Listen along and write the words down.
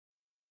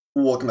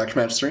Welcome back to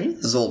match 3.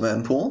 This is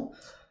Oldmanpoole.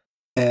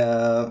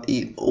 Have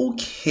a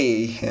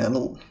okay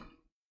handle.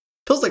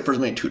 Feels like for as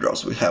many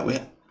 2-drops we have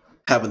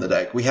in the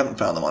deck, we haven't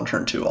found them on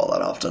turn 2 all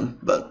that often,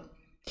 but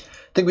I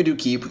think we do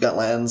keep. We got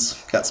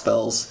lands, got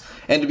spells,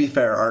 and to be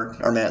fair,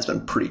 our mana's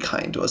been pretty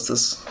kind to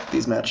us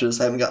these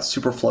matches. I haven't got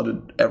super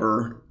flooded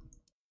ever.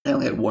 I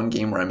only had one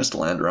game where I missed a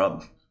land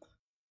drop.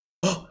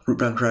 Oh,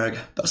 Rootbound Crag,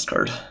 best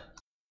card.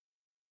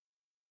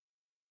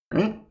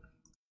 Alright.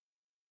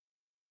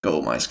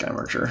 Go my Sky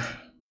Marcher.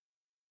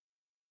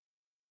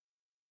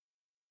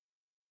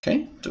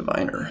 Okay,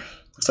 Diviner.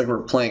 Looks like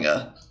we're playing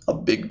a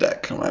big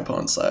deck on my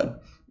opponent's side.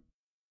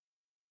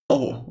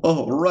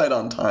 Oh, right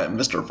on time,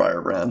 Mr.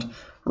 Firebrand.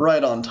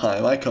 Right on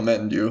time, I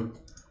commend you.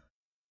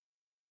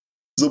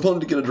 His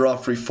opponent to get a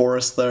draw-free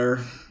forest there.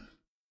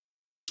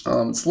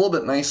 It's a little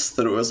bit nice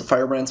that it was a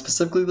Firebrand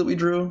specifically that we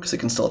drew, because it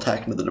can still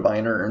attack into the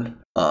Diviner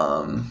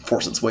and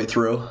force its way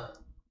through.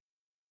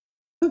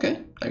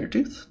 Okay, Dagger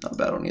Tooth, not a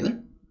bad one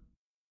either.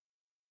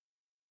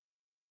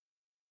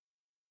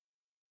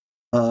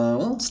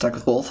 Well, stuck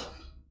with both.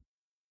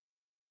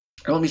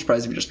 I won't be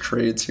surprised if he just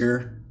trades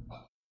here.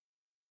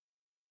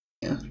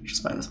 Yeah,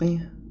 just fine with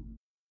me.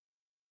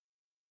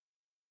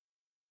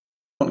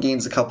 One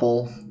gains a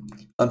couple.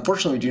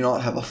 Unfortunately, we do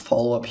not have a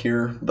follow-up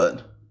here, but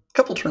a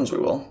couple turns we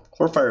will.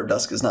 Glorifier of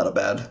Dusk is not a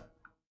bad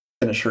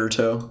finisher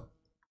too.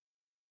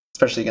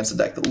 Especially against a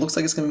deck that looks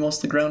like it's going to be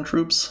mostly ground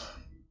troops.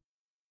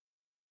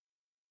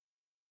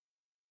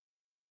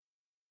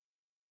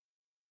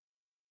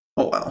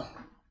 Oh wow.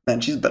 Man,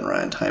 she's been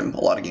right on time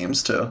a lot of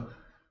games too.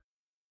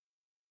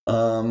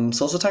 So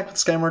let's attack with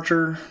Sky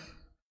Marcher.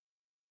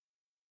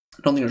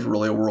 I don't think there's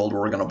really a world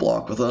where we're going to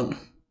block with it.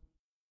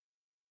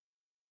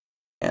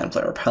 And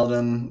play our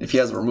Paladin. If he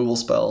has a removal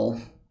spell,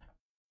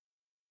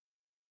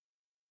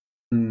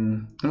 it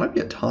might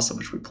be a toss-up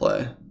which we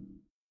play.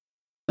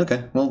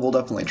 Okay, well, we'll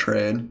definitely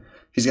trade.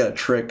 If he's got a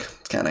trick,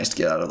 it's kind of nice to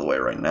get out of the way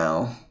right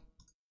now.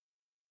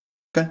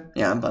 Okay,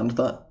 yeah, I'm fine with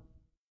that.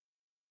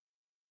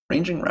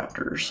 Ranging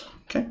Raptors,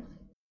 okay.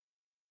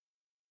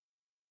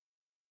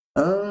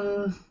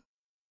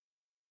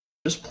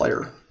 Just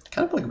player,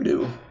 kind of like we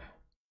do.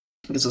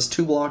 It gives us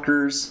 2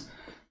 blockers.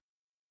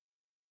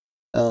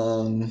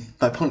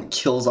 My opponent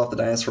kills off the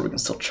dinosaur, we can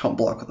still chump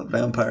block with a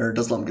vampire.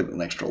 Does let him get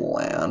an extra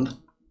land.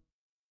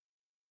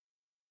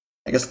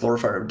 I guess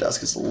Glorifier of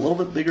Dusk is a little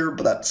bit bigger,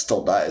 but that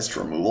still dies to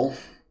removal.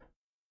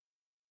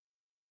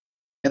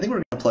 I think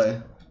we're gonna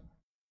play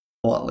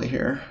Huatli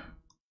here.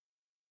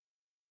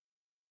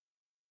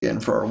 Again,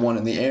 for our 1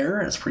 in the air,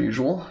 as per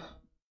usual.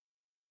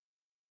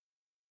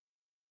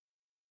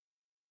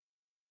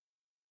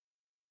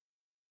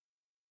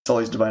 It's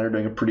always Diviner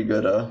doing a pretty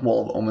good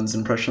Wall of Omens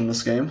impression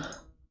this game.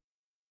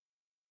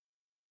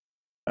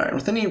 Alright,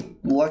 with any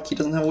luck, he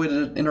doesn't have a way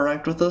to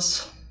interact with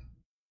this.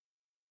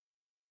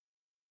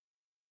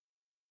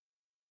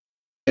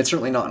 It's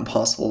certainly not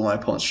impossible. My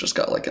opponent's just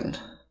got like an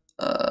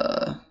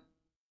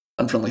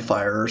Unfriendly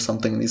Fire or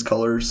something in these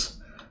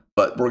colors,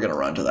 but we're going to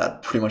run to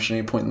that pretty much at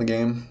any point in the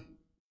game.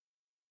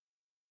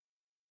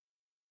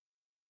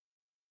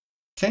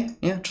 Okay,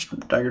 yeah,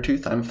 just Dagger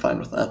Tooth, I'm fine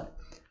with that.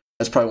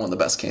 That's probably one of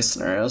the best case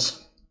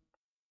scenarios.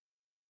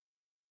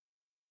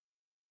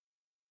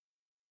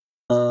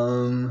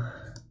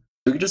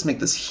 We could just make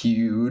this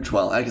huge.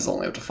 Well, I guess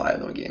only up to 5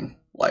 though, gain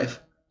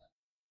life.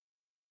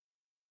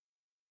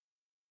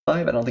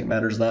 5, I don't think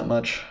matters that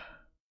much.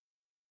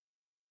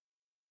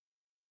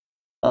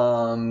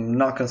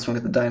 Not gonna swing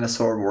at the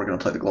dinosaur, but we're gonna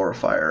play the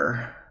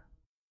Glorifier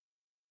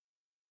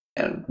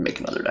and make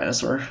another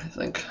dinosaur, I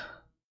think.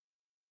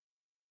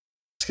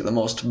 Let's get the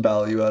most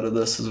value out of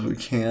this as we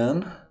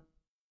can.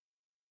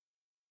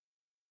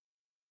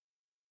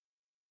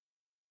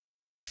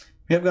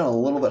 We have gone a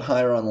little bit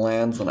higher on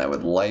lands than I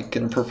would like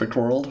in a perfect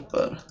world,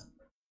 but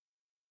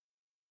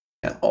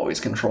can't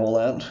always control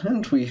that.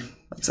 And we,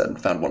 like I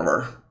said, found one of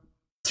our,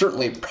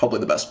 certainly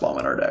probably the best bomb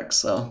in our deck,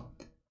 so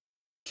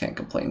can't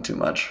complain too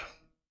much.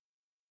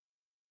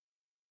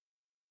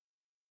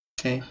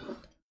 Okay.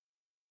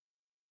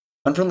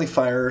 Unfriendly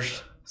Fire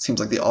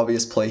seems like the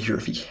obvious play here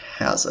if he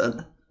has it.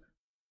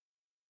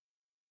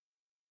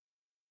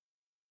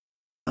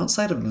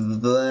 Outside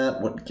of that,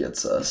 what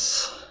gets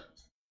us?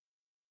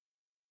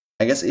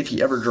 I guess if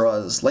he ever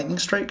draws Lightning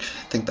Strike,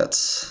 I think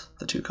that's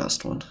the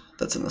 2-cost one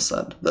that's in the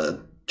set.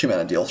 The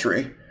 2-mana deal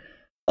 3.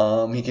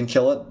 He can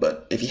kill it,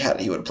 but if he had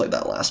it, he would have played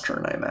that last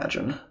turn, I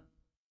imagine.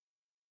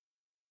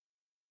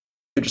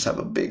 Could just have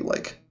a big,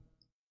 like,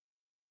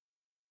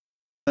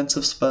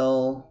 offensive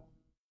spell.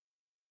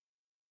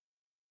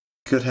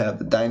 Could have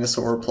the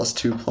dinosaur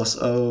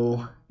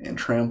 +2/+0 and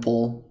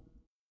trample.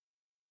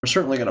 We're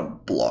certainly going to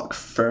block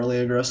fairly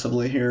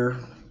aggressively here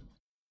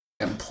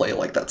and play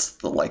like that's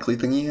the likely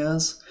thing he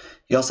has.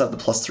 You also have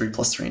the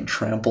 +3/+3 and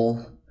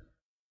trample.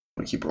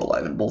 Would keep her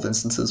alive in both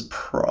instances,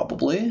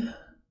 probably.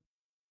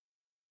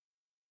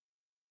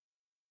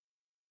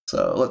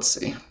 So let's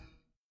see.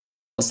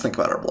 Let's think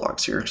about our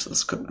blocks here, because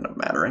this could end up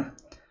mattering.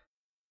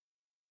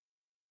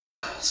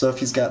 So if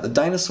he's got the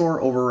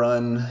dinosaur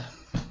overrun,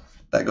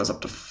 that goes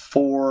up to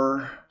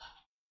 4.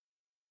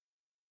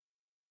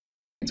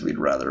 Means we'd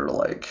rather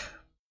like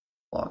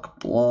block.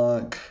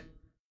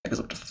 That goes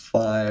up to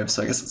 5,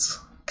 so I guess it's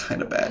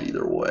kind of bad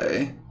either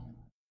way.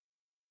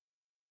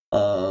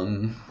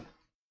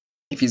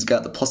 If he's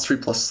got the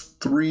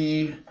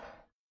 +3/+3,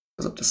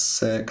 goes up to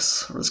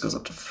 6, or this goes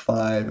up to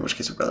 5, in which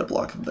case we'd rather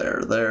block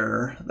there.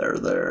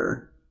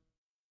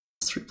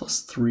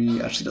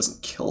 +3/+3 actually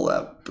doesn't kill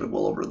that, but it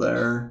will over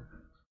there.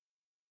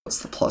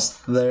 What's the plus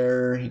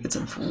there? He gets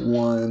in for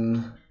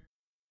 1.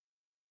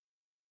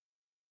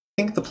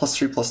 I think the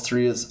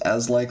 +3/+3 is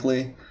as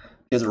likely.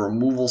 He has a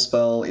removal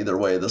spell. Either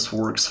way, this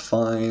works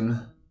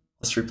fine.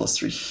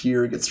 +3/+3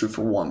 here gets through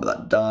for 1, but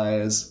that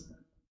dies.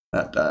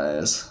 That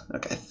dies.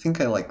 Okay, I think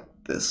I like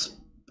this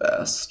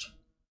best.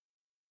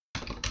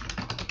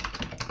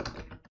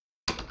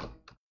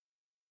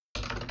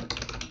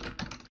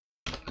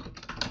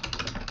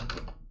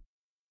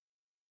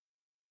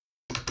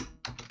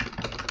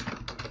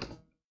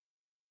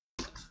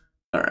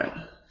 Alright.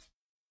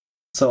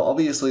 So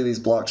obviously these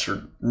blocks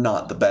are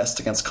not the best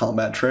against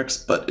combat tricks,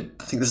 but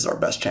I think this is our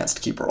best chance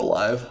to keep her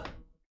alive.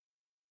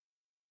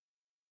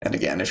 And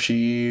again, if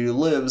she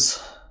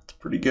lives, it's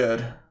pretty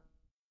good.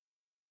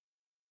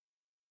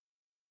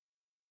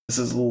 This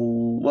is,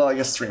 well, I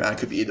guess 3 mana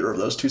could be either of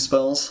those 2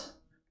 spells.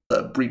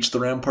 The Breach the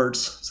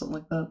Ramparts, something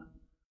like that.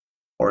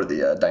 Or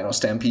the Dino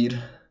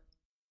Stampede.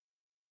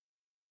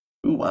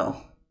 Ooh,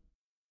 wow.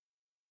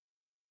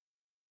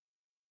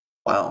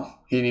 Wow,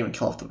 he didn't even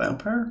kill off the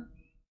vampire?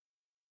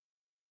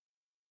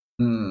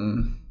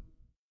 Wonder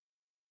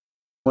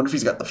if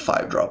he's got the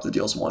 5-drop that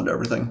deals 1 to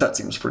everything. That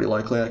seems pretty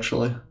likely,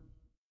 actually.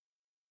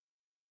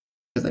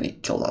 Because then he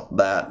kills off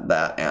that,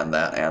 that, and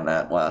that, and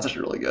that. Wow, that's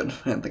actually really good.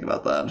 I didn't think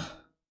about that.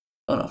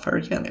 Oh no,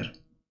 Fiery Cannonade.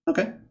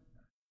 Okay.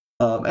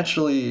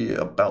 Actually,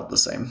 about the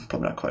same.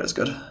 Probably not quite as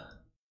good.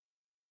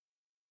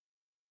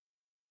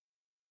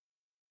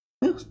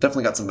 Yeah,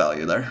 definitely got some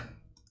value there.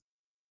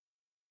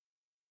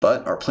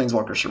 But our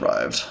Planeswalker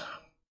survived.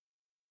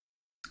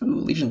 Ooh,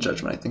 Legion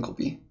Judgment I think will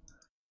be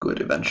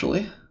good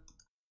eventually.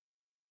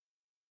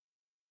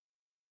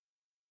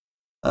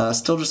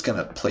 Still just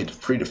gonna play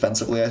pretty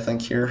defensively, I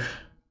think, here.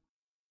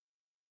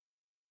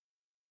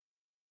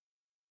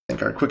 I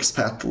think our quickest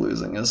path to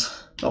losing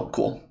is... Oh,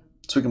 cool.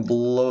 So we can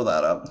blow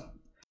that up.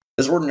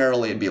 This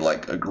ordinarily would be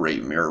like a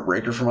great mirror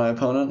breaker for my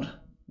opponent,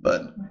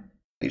 but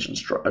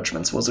Legion's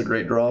Judgments was a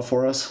great draw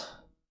for us.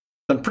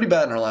 Been pretty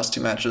bad in our last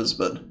 2 matches,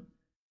 but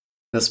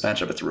this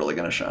matchup it's really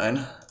gonna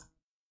shine.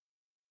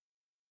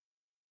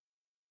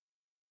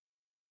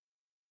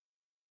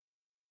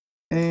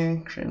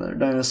 Okay, create another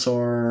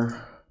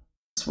dinosaur.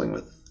 Swing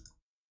with...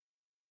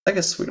 I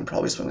guess we can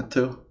probably swing with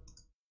 2.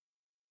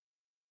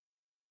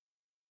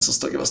 This will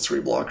still give us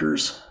 3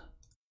 blockers.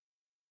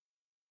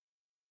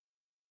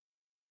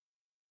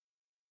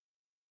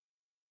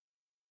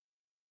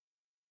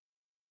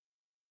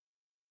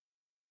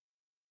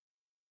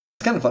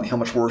 It's kind of funny how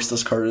much worse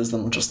this card is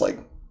than just like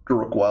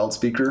Garruk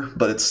Wildspeaker,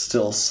 but it's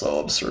still so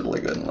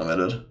absurdly good and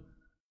limited.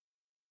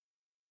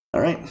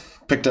 Alright,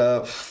 picked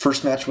up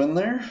first match win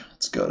there.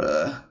 Let's go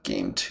to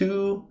game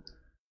 2.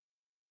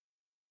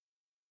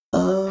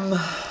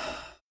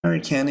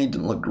 Fiery Candy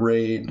didn't look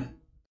great.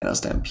 Dino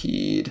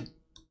Stampede,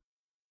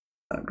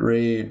 not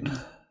great.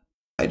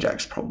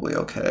 Hijack's probably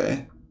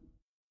okay.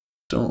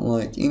 Don't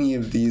like any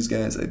of these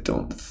guys, I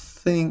don't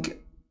think.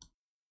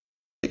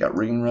 They got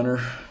Ring Runner.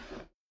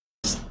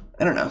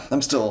 I don't know,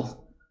 I'm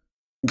still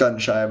gun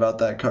shy about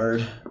that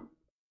card.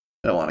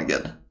 I don't want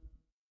to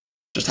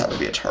just have it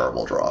be a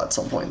terrible draw at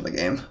some point in the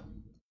game.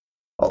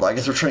 Although I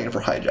guess we're trading it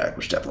for Hijack,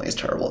 which definitely is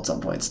terrible at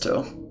some points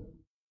too.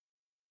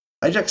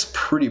 Hijack's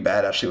pretty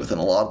bad actually within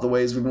a lot of the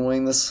ways we've been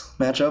winning this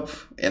matchup,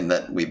 in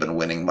that we've been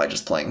winning by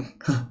just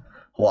playing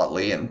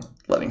Huatli and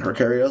letting her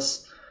carry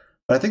us.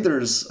 But I think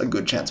there's a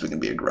good chance we can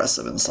be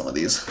aggressive in some of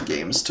these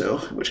games too,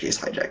 in which case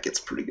Hijack gets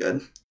pretty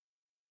good.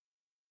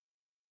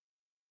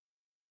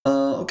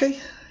 Okay,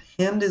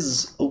 hand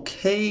is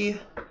okay.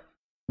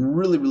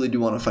 Really do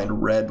want to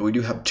find red, but we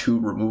do have 2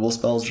 removal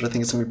spells, which I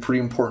think is going to be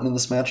pretty important in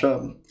this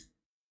matchup.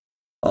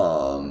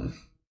 And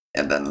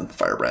then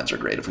Firebrands are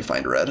great if we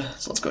find red,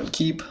 so let's go ahead and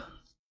keep.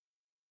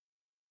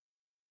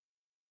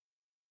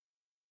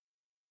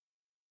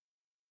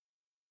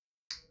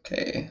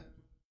 Okay,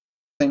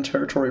 claim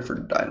territory for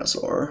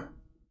dinosaur.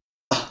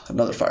 Ah,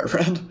 another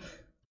Firebrand.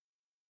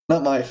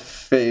 Not my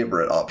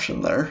favorite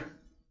option there.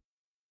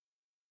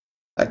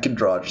 I could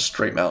draw just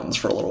straight mountains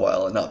for a little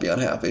while and not be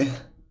unhappy. I'm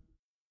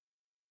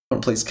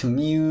gonna place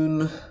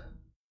Commune.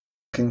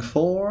 Looking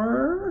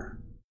for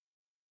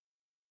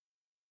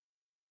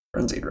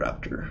Frenzied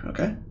Raptor,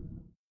 okay.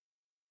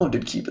 Oh, it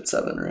did keep at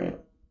 7, right?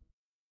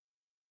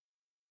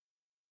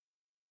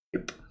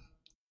 Yep.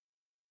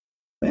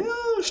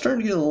 Well, we're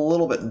starting to get a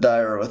little bit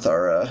dire with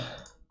our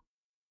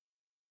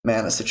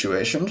mana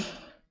situation.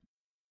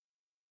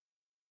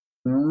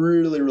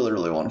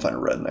 Really want to find a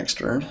red next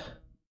turn.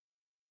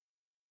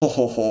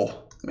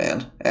 Oh,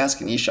 man. Ask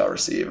and ye shall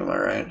receive, am I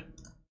right?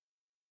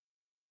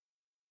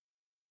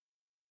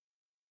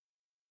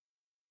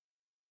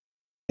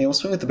 Okay, we'll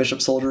swing with the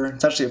Bishop Soldier.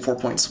 It's actually a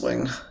 4-point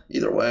swing,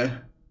 either way.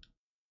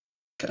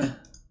 Okay.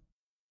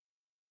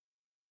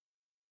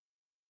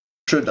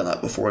 Should have done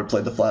that before I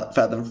played the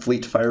Fathom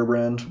Fleet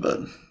Firebrand, but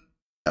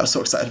I was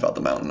so excited about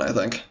the mountain, I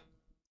think.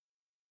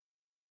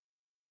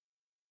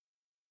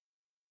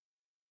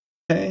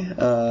 Okay,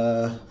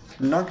 I'm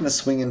not going to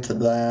swing into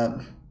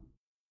that,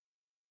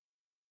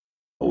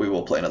 but we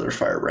will play another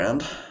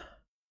Firebrand.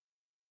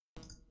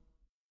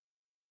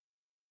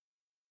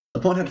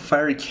 The opponent had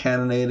Fiery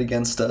Cannonade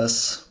against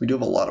us. We do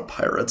have a lot of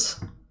pirates.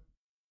 I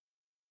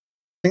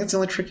think it's the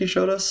only trick he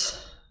showed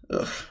us.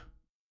 Ugh.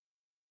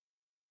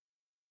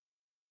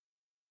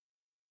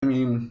 I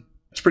mean,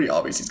 it's pretty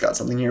obvious he's got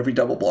something here. If he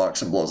double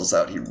blocks and blows us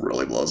out, he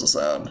really blows us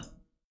out. I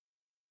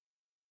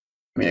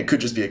mean, it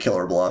could just be a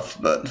killer bluff,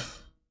 but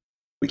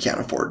we can't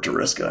afford to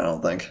risk it, I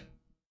don't think.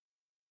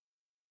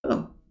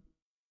 Oh.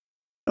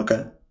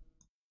 Okay.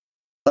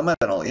 That might have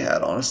been all he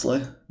had,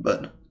 honestly,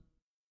 but...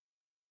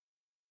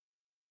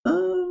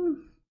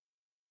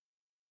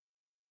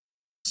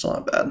 still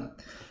not bad.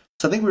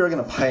 So I think we were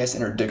going to Pious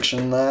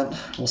Interdiction that.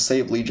 We'll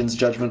save Legion's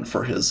Judgment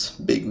for his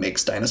big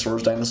mixed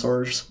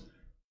dinosaurs.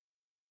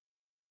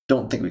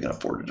 Don't think we can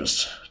afford to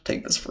just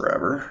take this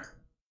forever.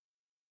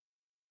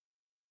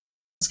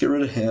 Let's get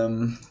rid of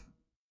him.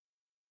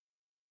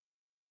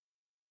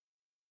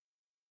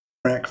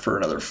 Crack for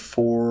another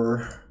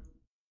 4.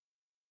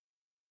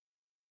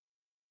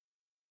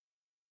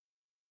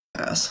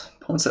 Pass.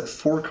 Opponent's at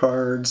 4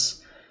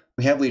 cards.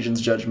 We have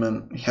Legion's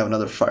Judgment. We have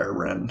another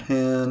Firebrand in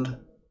hand.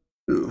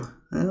 Ooh,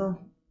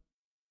 well.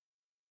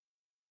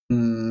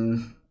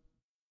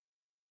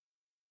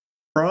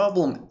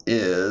 Problem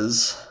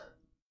is,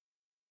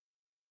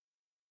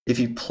 if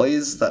he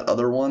plays that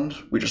other one,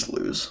 we just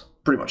lose.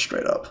 Pretty much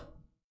straight up.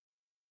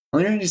 On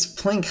the other hand, he's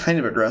playing kind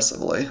of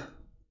aggressively,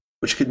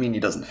 which could mean he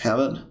doesn't have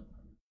it.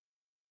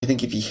 I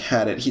think if he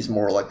had it, he's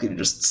more likely to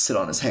just sit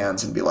on his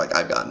hands and be like,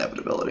 I've got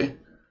inevitability.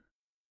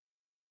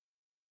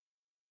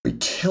 We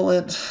kill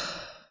it.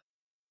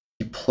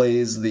 He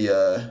plays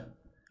the,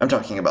 I'm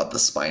talking about the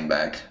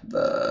Spineback,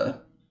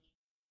 the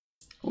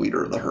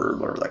leader of the herd,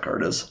 whatever that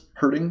card is.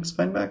 Herding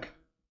Spineback?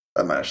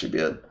 That might actually be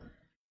it.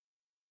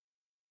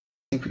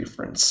 I think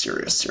we're in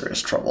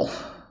serious trouble.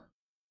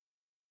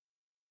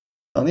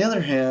 On the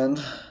other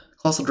hand,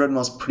 Colossal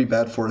Dreadmaw is pretty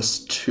bad for us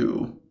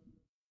too.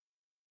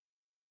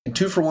 And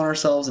 2 for 1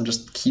 ourselves and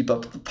just keep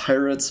up the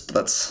pirates, but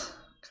that's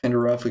kind of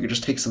rough. We could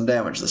just take some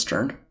damage this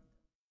turn.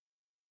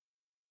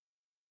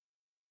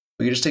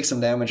 We could just take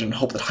some damage and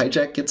hope that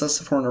Hijack gets us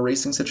if we're in a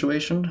racing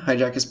situation.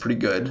 Hijack is pretty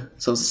good,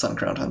 so is the Sun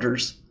Crowned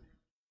Hunters.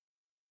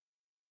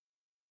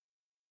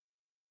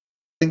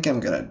 I think I'm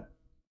gonna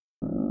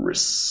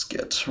risk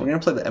it. We're gonna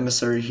play the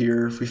Emissary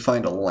here. If we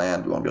find a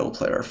land, we won't be able to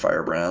play our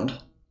Firebrand.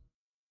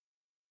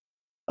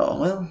 Oh,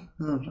 well,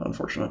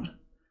 unfortunate.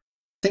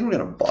 I think we're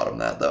gonna bottom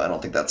that, though. I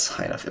don't think that's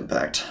high enough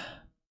impact.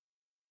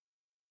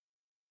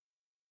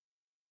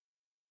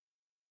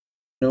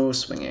 No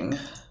swinging.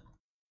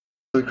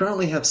 So we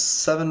currently have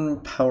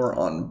 7 power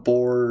on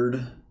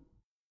board.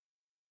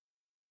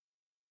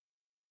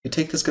 We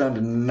take this down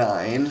to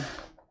 9.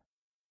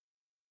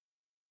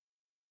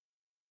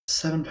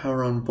 7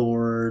 power on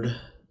board.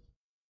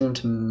 Down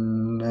to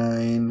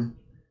 9.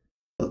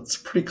 That's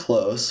pretty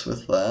close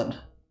with that.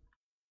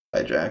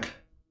 Hijack. I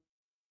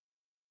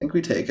think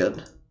we take it.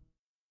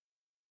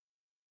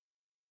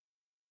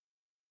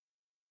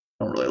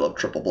 I don't really love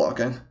triple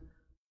blocking.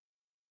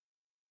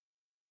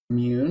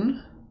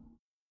 Immune.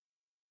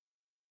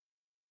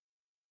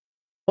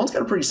 One's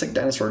got a pretty sick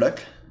dinosaur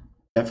deck.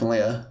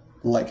 Definitely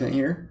liking it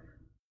here.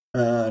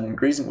 And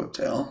Grazing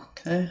Whiptail.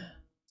 Okay.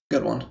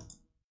 Good one.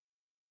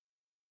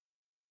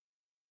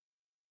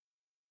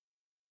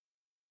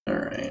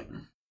 Alright.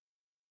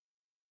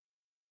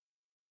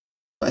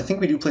 I think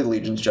we do play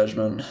Legion's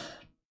Judgment.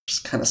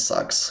 Just kind of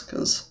sucks,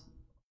 because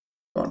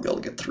we won't be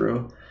able to get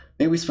through.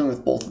 Maybe we swing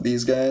with both of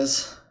these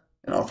guys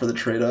and offer the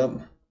trade up.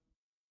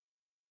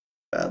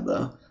 Bad,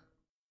 though.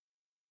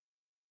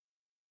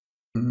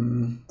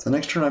 So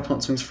next turn, my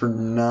opponent swings for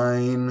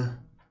 9.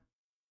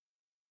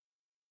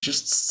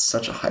 Just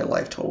such a high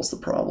life total is the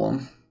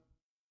problem.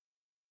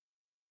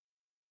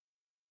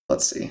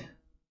 Let's see.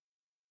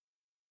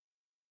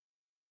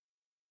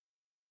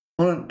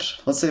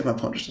 Let's say if my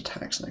opponent just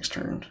attacks next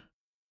turn.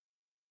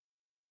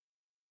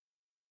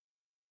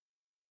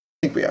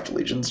 I think we have to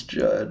Legion's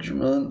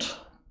Judgment.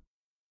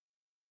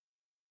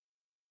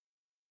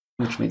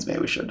 Which means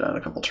maybe we should have done it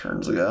a couple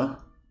turns ago.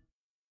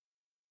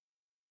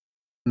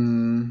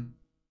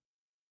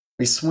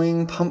 We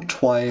swing, pump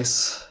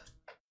twice.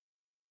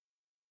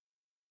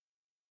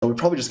 So we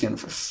probably just get in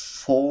for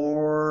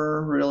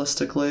 4,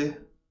 realistically.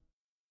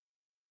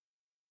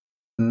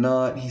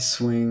 Not, he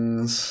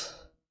swings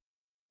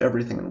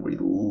everything and we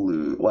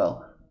lose.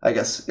 Well, I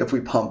guess if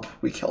we pump,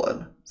 we kill it.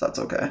 So that's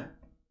okay.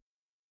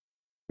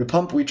 We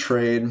pump, we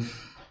trade. And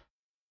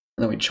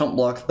then we chump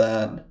block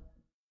that.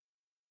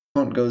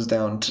 Opponent goes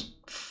down to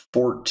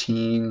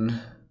 14.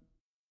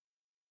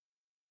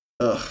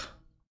 Ugh.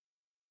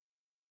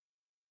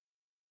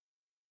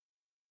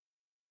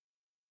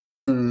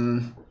 I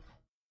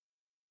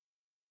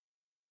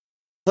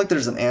feel like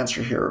there's an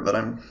answer here, but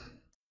I'm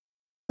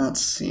not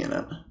seeing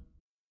it.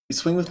 We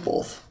swing with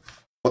both.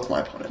 What's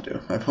my opponent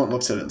do? My opponent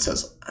looks at it and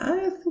says,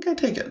 I think I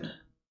take it.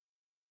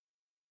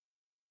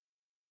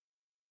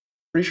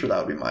 Pretty sure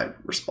that would be my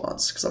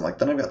response, because I'm like,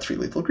 then I've got 3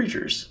 lethal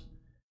creatures.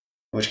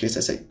 In which case I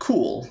say,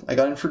 cool, I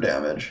got in for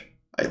damage.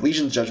 I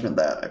Legion's Judgment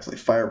that, I play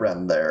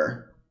Firebrand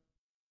there.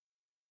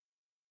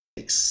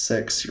 Take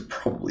 6, you're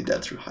probably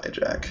dead through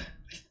Hijack.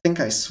 I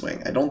think I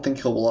swing. I don't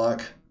think he'll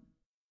block.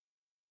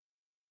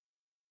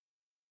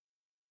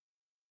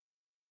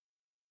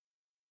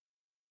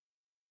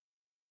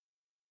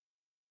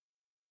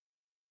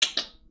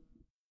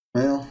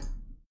 Well,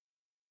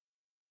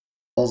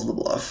 falls the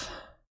bluff.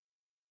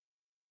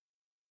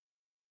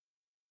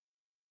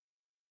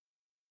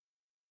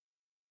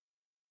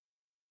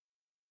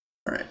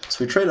 Alright,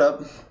 so we trade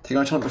up, take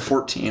my opponent to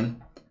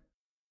 14.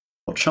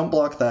 We'll chump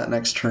block that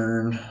next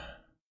turn,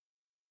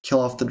 kill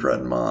off the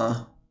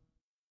Dreadmaw,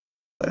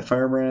 play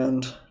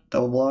Firebrand,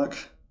 double block.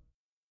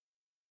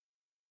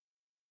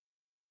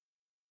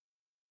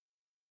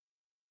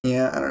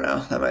 Yeah, I don't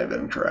know, that might have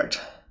been correct.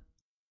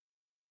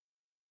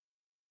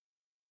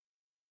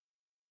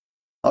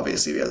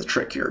 Obviously, if he has a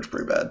trick here, it's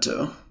pretty bad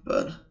too,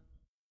 but...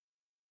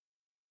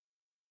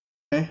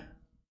 Okay.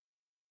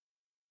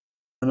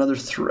 Another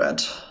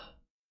threat.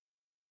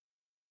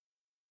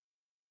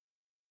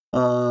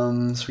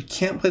 So we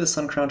can't play the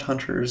Sun-Crowned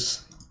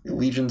Hunters. The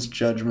Legion's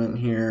Judgment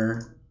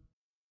here.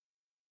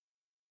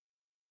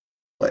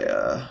 Play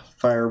a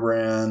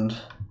Firebrand.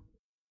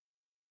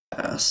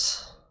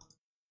 Pass.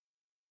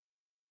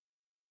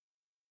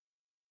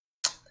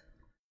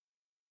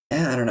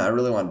 Yeah, I don't know. I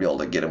really want to be able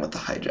to get him with the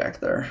Hijack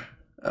there.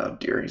 Oh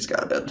dear, he's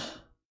got it.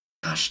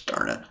 Gosh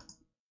darn it.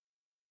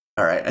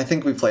 Alright, I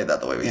think we played that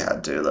the way we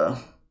had to, though.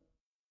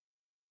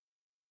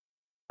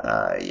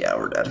 Yeah,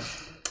 we're dead.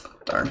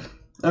 Darn.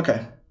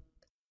 Okay.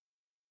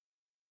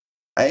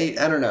 I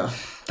don't know.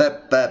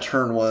 That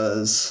turn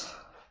was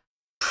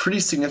pretty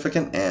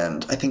significant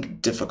and I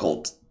think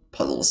difficult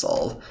puzzle to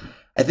solve.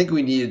 I think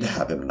we needed to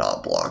have him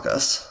not block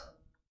us.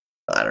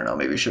 I don't know,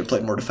 maybe we should have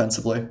played more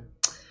defensively.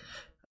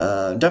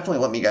 Definitely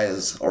let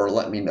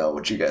me know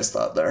what you guys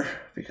thought there,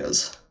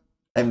 because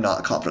I'm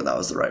not confident that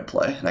was the right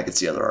play, and I could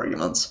see other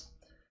arguments.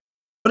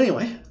 But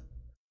anyway,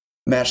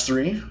 match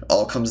 3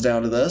 all comes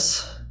down to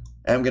this.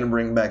 I'm going to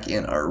bring back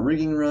in our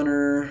Rigging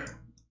Runner.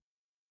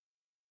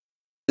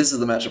 This is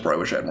the matchup where I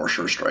wish I had more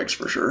sure strikes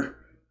for sure.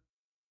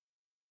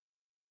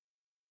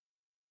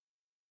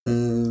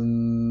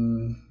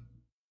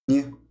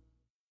 Yeah,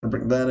 I'll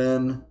bring that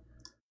in.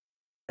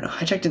 You know,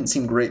 Hijack didn't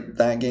seem great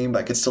that game, but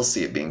I could still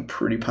see it being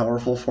pretty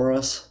powerful for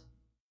us.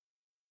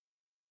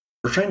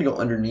 We're trying to go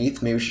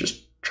underneath. Maybe we should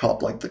just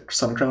chop like the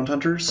Sun-Crowned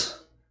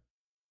Hunters.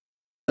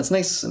 That's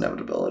nice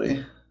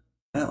inevitability.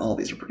 Yeah, all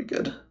these are pretty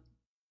good.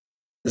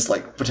 This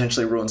like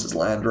potentially ruins his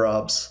land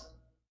drops.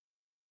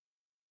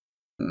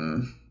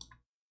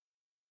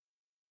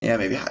 Yeah,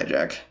 maybe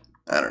Hijack.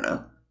 I don't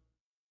know.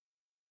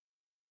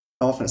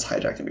 How often is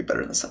Hijack gonna be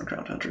better than the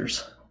Sun-Crowned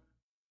Hunters?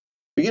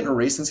 We get in a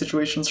racing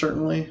situation,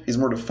 certainly. He's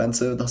more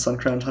defensive. The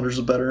Sun-Crowned Hunters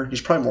are better.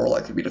 He's probably more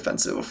likely to be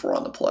defensive if we're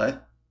on the play.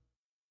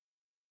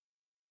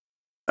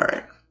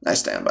 Alright, I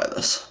stand by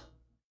this.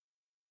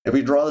 If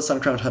we draw the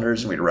Sun-Crowned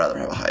Hunters, we'd rather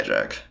have a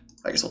Hijack.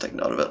 I guess we'll take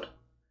note of it.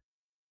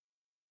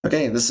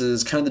 Okay, this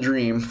is kind of the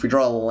dream. If we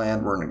draw a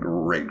land, we're in a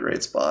great,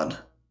 great spot.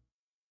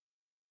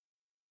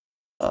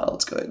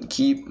 Let's go ahead and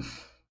keep.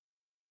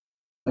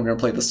 We're going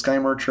to play the Sky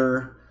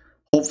Marcher.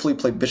 Hopefully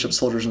play Bishop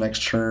Soldiers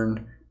next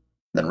turn.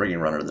 Then Rigging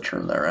Runner the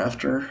turn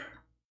thereafter.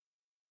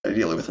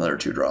 Ideally with another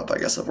 2-drop, I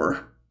guess, if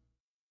we're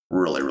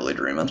really, really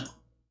dreaming. It's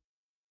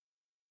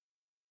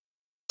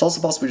also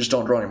possible we just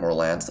don't draw any more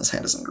lands. This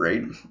hand isn't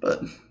great,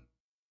 but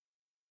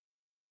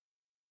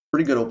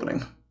pretty good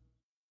opening.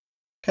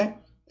 Okay.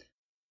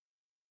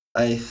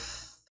 I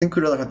think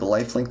we'd rather have the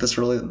lifelink this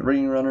early than the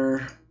Rigging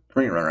Runner.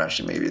 Rigging Runner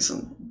actually maybe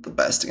isn't the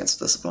best against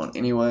this opponent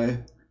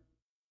anyway.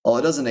 Well,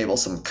 it does enable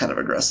some kind of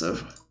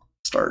aggressive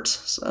starts,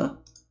 so.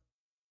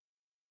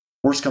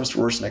 Worst comes to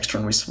worst, next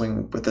turn we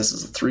swing with this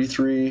as a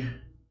 3-3.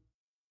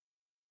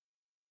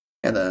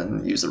 And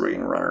then use the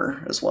Rigging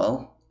Runner as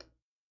well.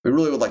 We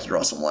really would like to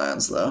draw some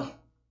lands, though.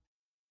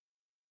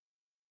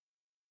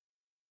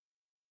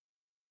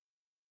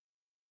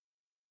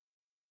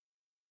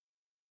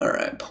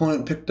 Alright,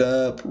 opponent picked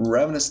up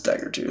Ravenous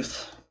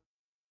Daggertooth.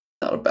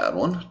 Not a bad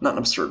one, not an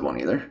absurd one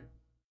either.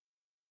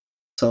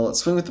 So let's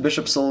swing with the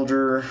Bishop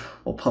Soldier,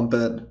 we'll pump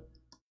it.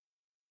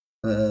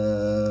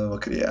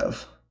 What could he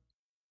have?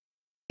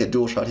 Yeah,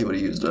 dual shot, he would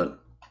have used it.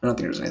 I don't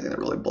think there's anything that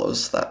really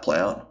blows that play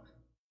out.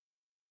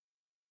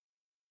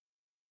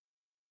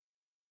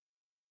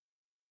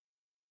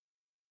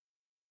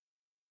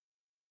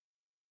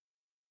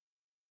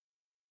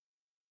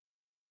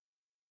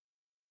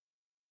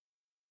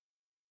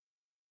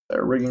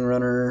 A Rigging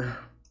Runner.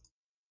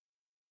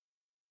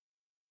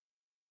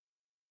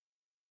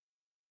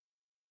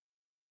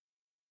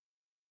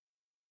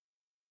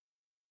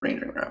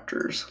 Ranging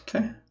Raptors,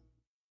 okay.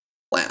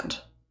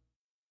 Land.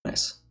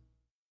 Nice.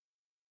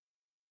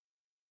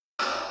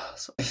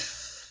 So I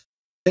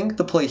think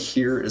the play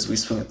here is we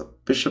swing at the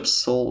Bishop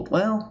Soul.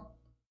 Well,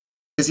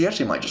 because he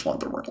actually might just want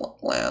the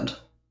land.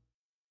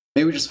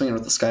 Maybe we just swing in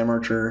with the Sky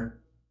Marcher.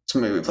 So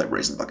maybe we play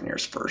Brazen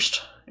Buccaneers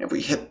first. And if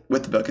we hit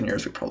with the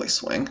Buccaneers, we probably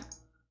swing.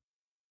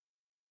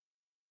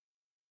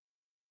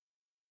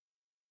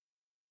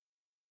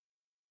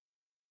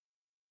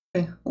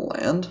 Okay,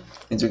 land.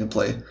 Means we can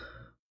play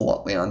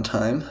Huatli on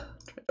time,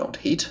 which I don't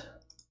hate.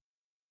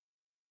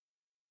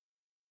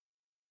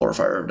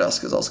 Glorifier of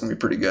Dusk is also going to be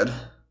pretty good.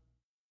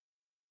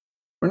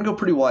 We're going to go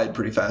pretty wide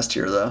pretty fast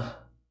here, though.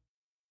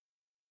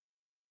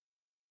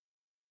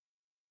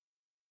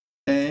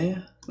 Okay,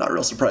 not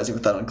real surprising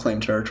with that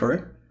unclaimed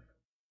territory.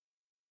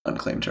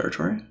 Unclaimed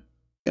territory.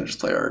 Gonna just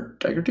play our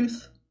Dagger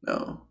Tooth?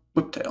 No.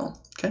 Whiptail.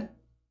 Okay.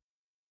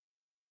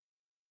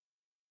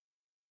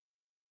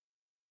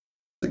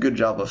 A good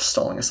job of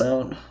stalling us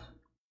out.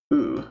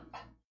 Ooh.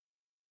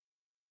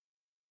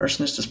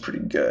 Arsonist is pretty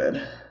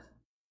good.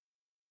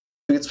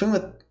 We could swing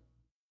with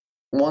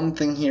one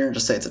thing here and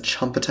just say it's a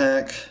chump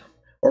attack.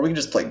 Or we can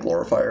just play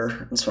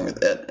Glorifier and swing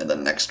with it, and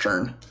then next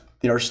turn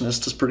the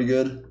Arsonist is pretty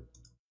good.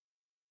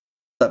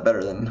 Is that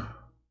better than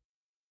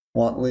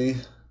Huatli?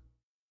 I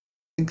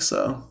think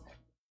so.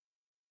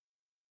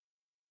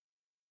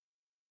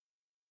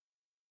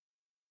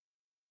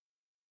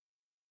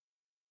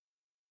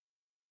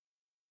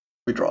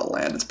 We draw a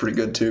land, it's pretty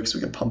good too, because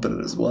we can pump it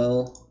as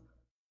well.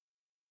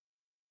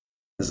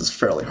 This is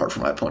fairly hard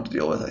for my opponent to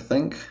deal with, I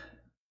think.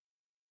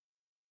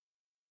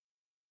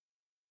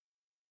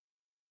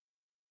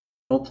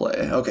 No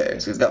play. Okay,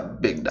 so he's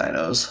got big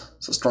dinos.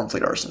 So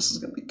Stormfleet Arsonist is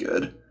going to be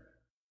good.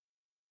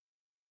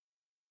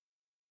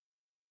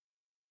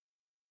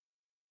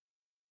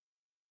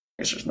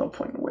 I guess there's no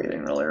point in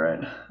waiting, really,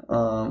 right?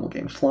 We'll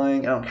gain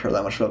flying. I don't care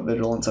that much about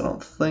vigilance, I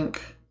don't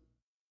think.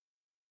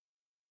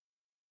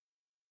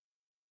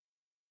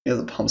 He has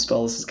a pump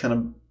spell. This is kind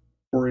of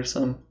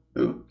worrisome.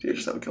 Ooh, do you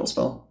just have a kill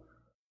spell?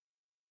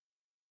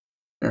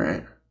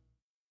 Alright.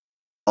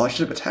 Oh, I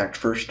should have attacked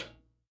first.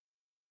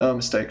 Oh,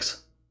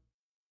 mistakes.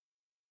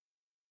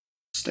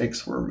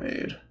 Mistakes were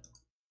made.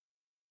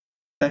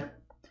 Okay.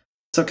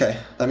 It's okay.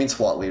 That means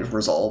Huatli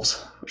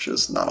resolves, which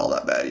is not all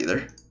that bad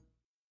either.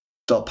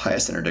 Still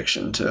Pious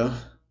Interdiction too.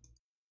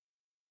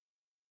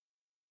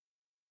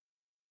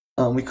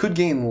 We could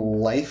gain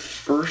life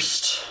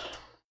first.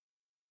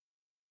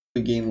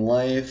 We gain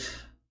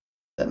life.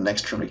 Then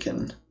next turn we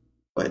can go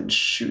ahead and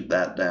shoot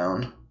that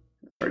down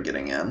and start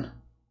getting in.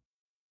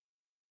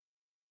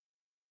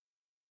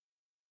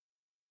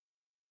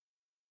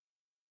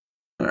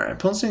 Alright,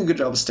 opponent's doing a good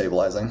job of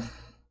stabilizing.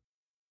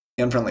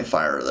 The unfriendly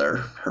fire there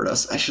hurt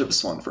us. I should have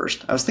swung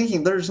first. I was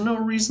thinking there's no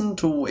reason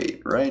to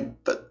wait, right?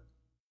 But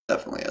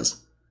definitely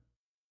is.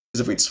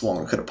 Because if we'd swung,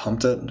 we could have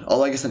pumped it.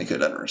 Although I guess then he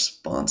could have done a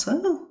response. I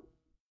don't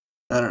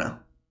know.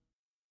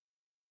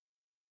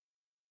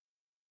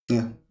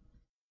 Yeah.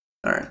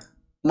 Alright.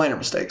 Minor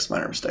mistakes,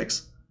 minor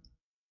mistakes.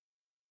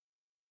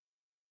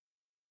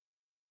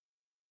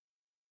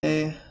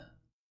 Okay.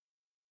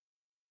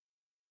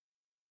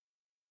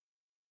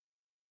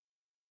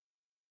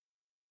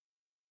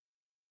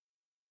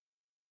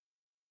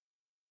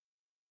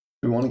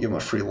 We want to give him a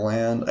free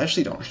land. I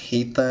actually don't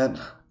hate that.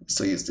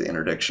 Still use the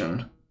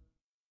interdiction.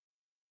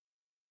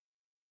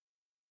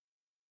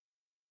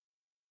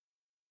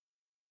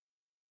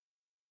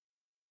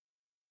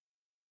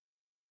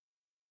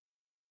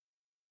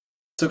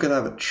 Still could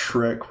have a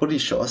trick. What did he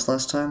show us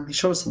last time? He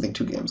showed us something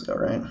 2 games ago,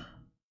 right?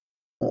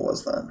 What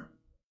was that?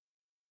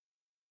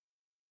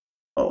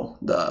 Oh,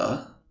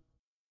 the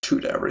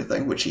 2 to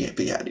everything, which if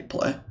he had, he'd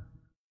play.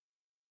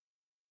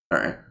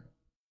 Alright.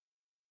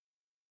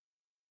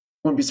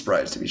 Wouldn't be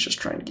surprised if he's just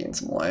trying to gain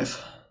some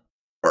life.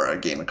 Or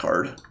gain a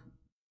card.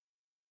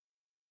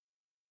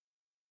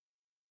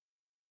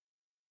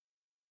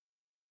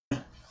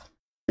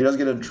 He does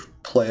get to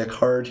play a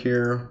card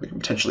here. We can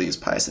potentially use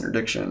Pious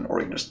Interdiction, or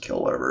we can just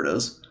kill whatever it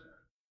is.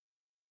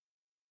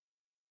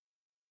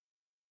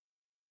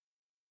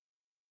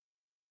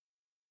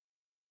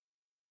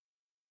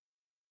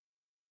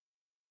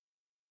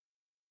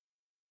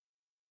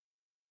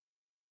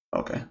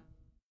 Okay.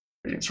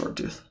 Raging Sword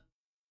Tooth.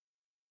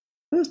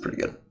 That's pretty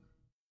good.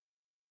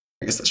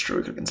 I guess that's true,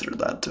 we could consider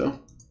that too.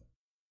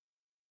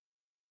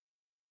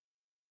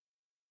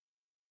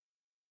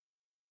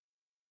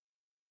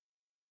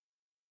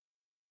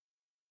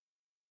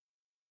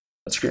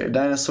 Let's create a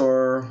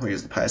dinosaur. We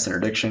use the Pious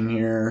Interdiction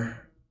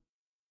here.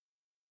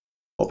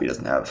 Hope he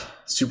doesn't have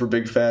super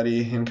big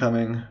fatty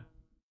incoming.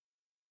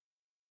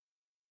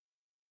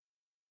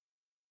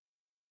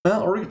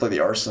 Well, or we could play the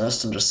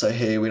Arsonist and just say,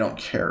 hey, we don't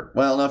care.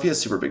 Well, no, if he has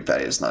super big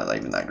fatty, it's not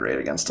even that great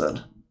against it.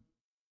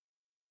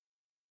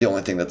 The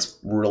only thing that's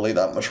really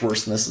that much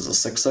worse than this is a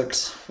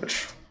 6/6,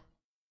 which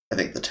I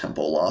think the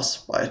tempo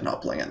loss by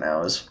not playing it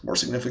now is more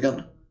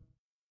significant.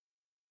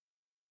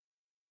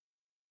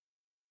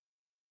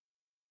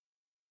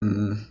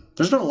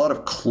 There's been a lot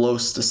of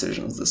close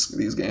decisions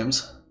these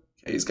games.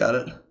 Okay, he's got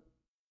it.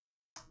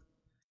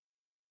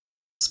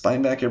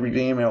 Spine back every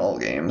game in all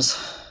games.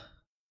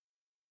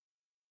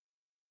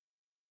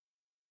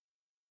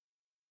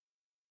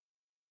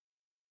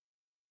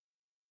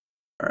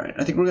 Alright,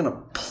 I think we're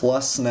gonna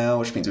plus now,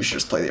 which means we should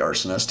just play the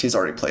Arsonist. He's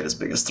already played his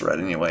biggest threat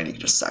anyway, and he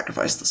can just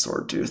sacrifice the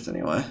Sword Tooth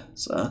anyway,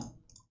 so.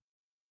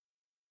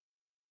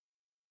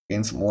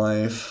 Gain some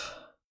life.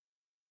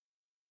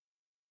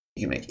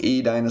 You can make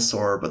a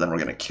dinosaur, but then we're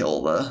gonna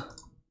kill the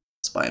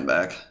spine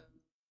back.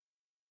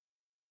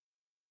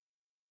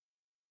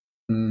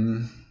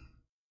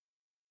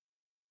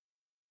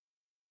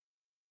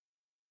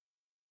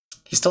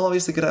 He still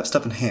obviously could have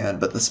stuff in hand,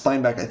 but the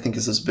spine back I think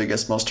is his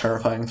biggest, most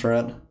terrifying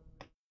threat.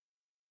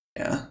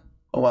 Yeah.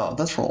 Oh wow,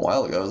 that's from a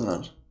while ago,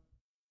 isn't it?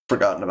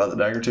 Forgotten about the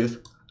dagger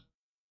tooth.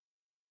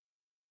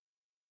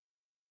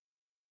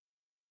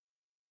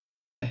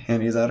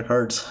 And he's out of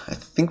cards. I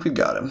think we've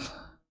got him.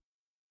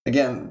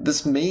 Again,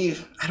 this may,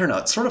 I don't know,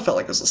 it sort of felt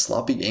like it was a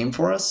sloppy game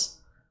for us.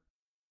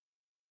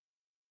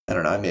 I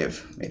don't know, I may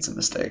have made some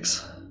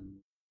mistakes.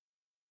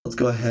 Let's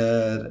go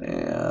ahead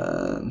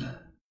and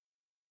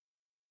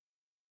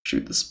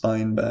shoot the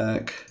spine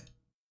back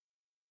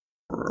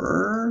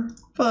for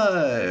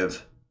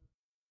 5.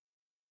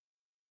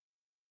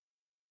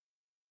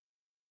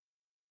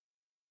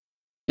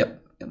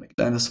 Yep, and make a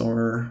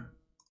dinosaur.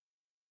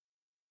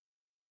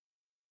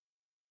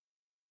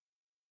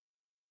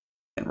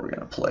 And we're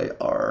gonna play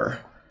our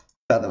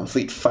Fathom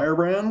Fleet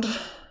Firebrand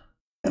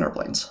and our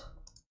planes.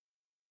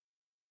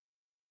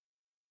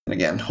 And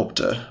again, hope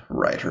to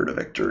ride her to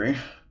victory.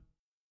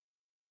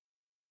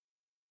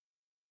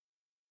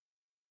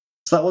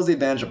 So that was the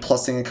advantage of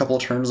plussing a couple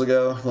of turns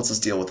ago. Let's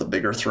just deal with a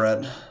bigger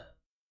threat.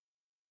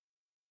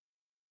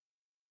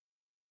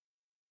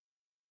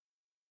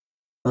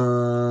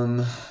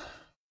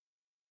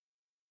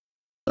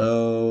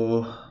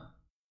 So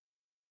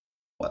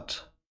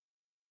what?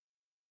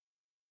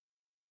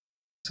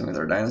 Assuming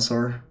they're a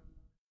dinosaur.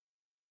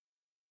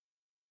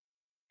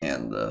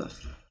 And the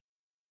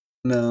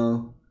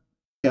no.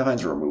 Yeah,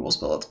 finds a removal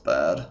spell, that's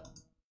bad.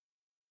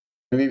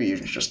 Maybe you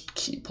should just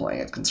keep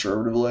playing it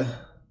conservatively.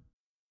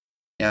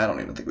 Yeah, I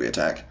don't even think we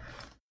attack.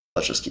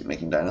 Let's just keep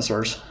making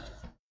dinosaurs.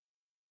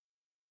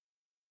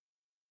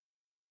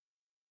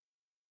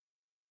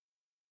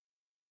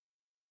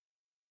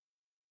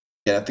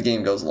 Yeah, if the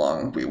game goes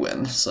long, we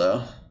win,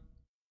 so.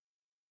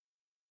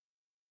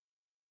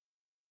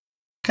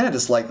 Kind of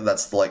dislike that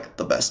that's like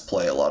the best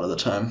play a lot of the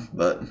time,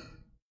 but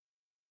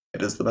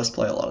it is the best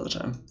play a lot of the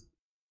time.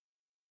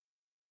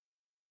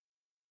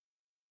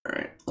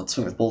 Alright, let's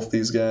swing with both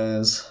these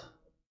guys.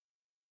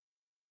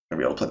 Gonna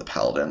be able to play the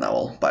Paladin, that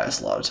will buy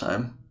us a lot of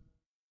time.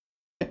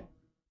 Okay.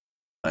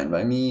 Fine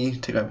by me,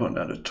 take my opponent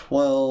down to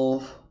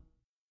 12.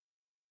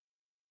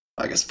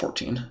 I guess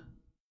 14.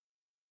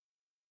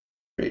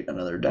 Create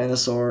another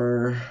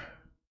dinosaur.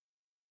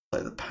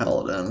 Play the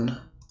Paladin.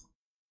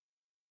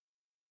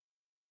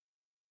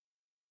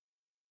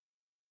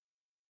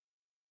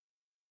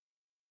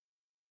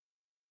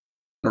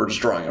 We're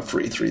just drawing a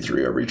free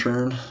 3/3 every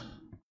turn.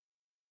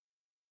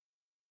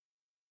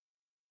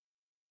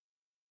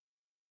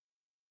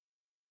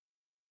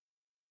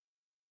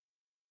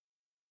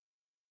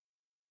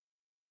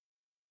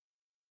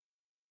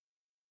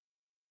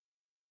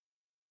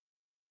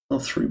 Oh,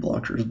 3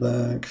 blockers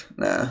back.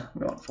 Nah,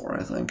 we want 4,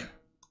 I think.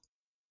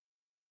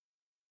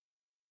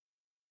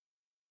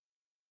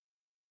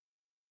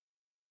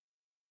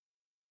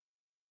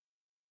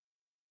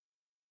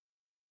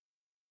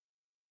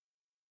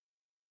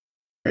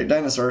 Great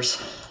dinosaurs.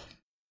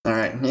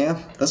 Alright, yeah,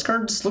 those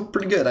cards look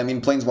pretty good. I mean,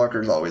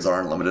 Planeswalkers always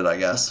are unlimited, I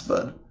guess,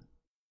 but.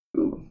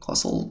 Ooh,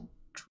 Colossal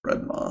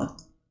Dreadmaw.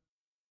 Is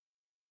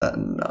that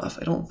enough?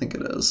 I don't think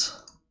it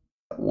is.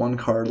 Got 1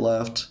 card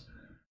left.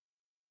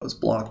 Goes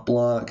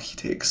block. He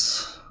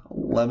takes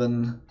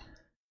 11.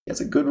 He has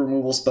a good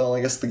removal spell.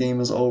 I guess the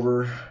game is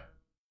over.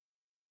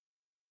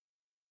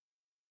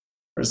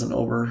 Or isn't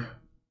over.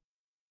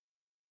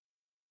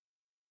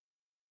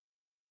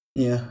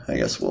 Yeah, I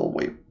guess we'll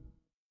wait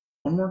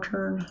 1 more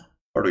turn.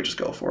 Or do we just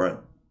go for it?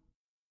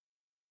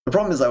 The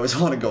problem is I always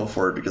want to go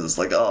for it because it's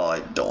like, oh,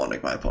 I don't want to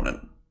make my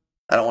opponent.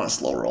 I don't want to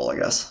slow roll, I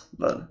guess,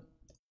 but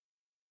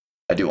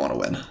I do want to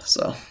win,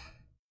 so.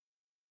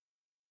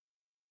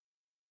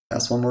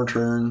 Pass 1 more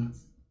turn.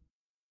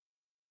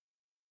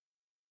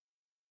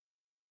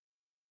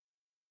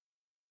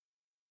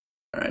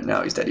 Alright,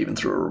 now he's dead even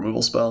through a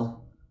removal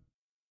spell.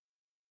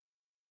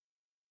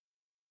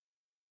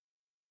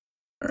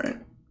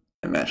 Alright,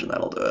 imagine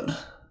that'll do it.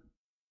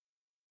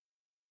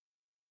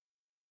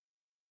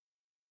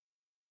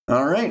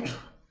 Alright.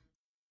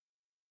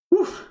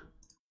 Whew.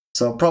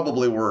 So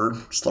probably we're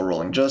slow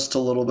rolling just a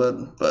little bit,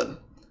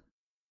 but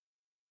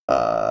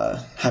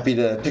happy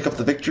to pick up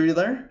the victory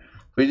there.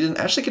 We didn't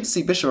actually get to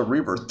see Bishop of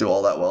Rebirth do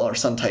all that well. Our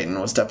Sun Titan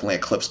was definitely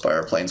eclipsed by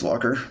our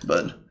Planeswalker,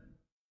 but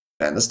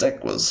man, this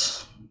deck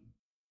was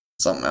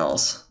something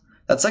else.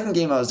 That second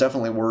game I was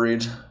definitely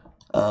worried.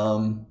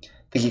 I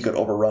think he could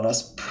overrun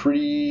us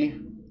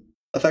pretty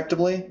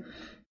effectively.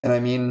 And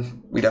I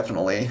mean, we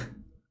definitely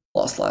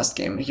lost last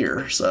game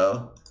here,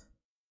 so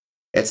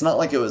it's not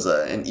like it was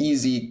an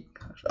easy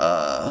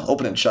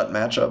open and shut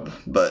matchup,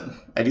 but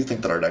I do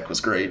think that our deck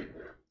was great,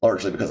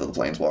 largely because of the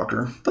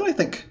Planeswalker. But I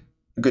think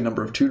a good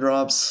number of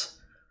 2-drops.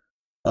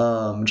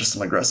 Just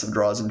some aggressive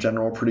draws in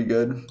general, pretty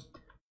good.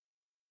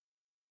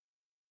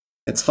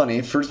 It's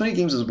funny, for as many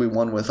games as we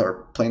won with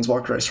our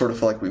Planeswalker, I sort of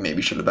feel like we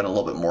maybe should have been a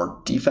little bit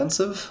more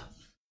defensive,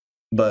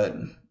 but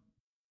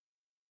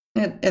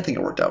I think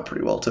it worked out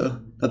pretty well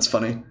too. That's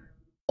funny.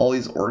 All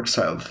these orcs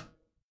have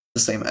the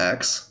same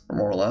axe, or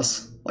more or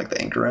less, like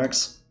the anchor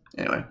axe.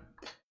 Anyway.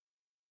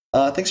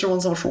 Thanks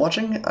everyone so much for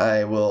watching.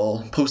 I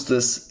will post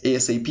this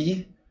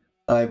ASAP.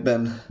 I've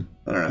been,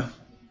 I don't know,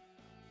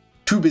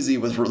 too busy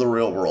with the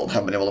real world.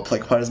 Haven't been able to play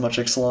quite as much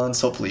Ixalan,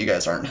 so hopefully you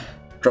guys aren't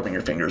drumming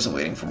your fingers and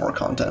waiting for more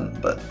content.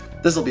 But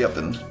this will be up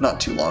in not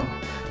too long.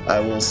 I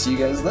will see you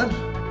guys then.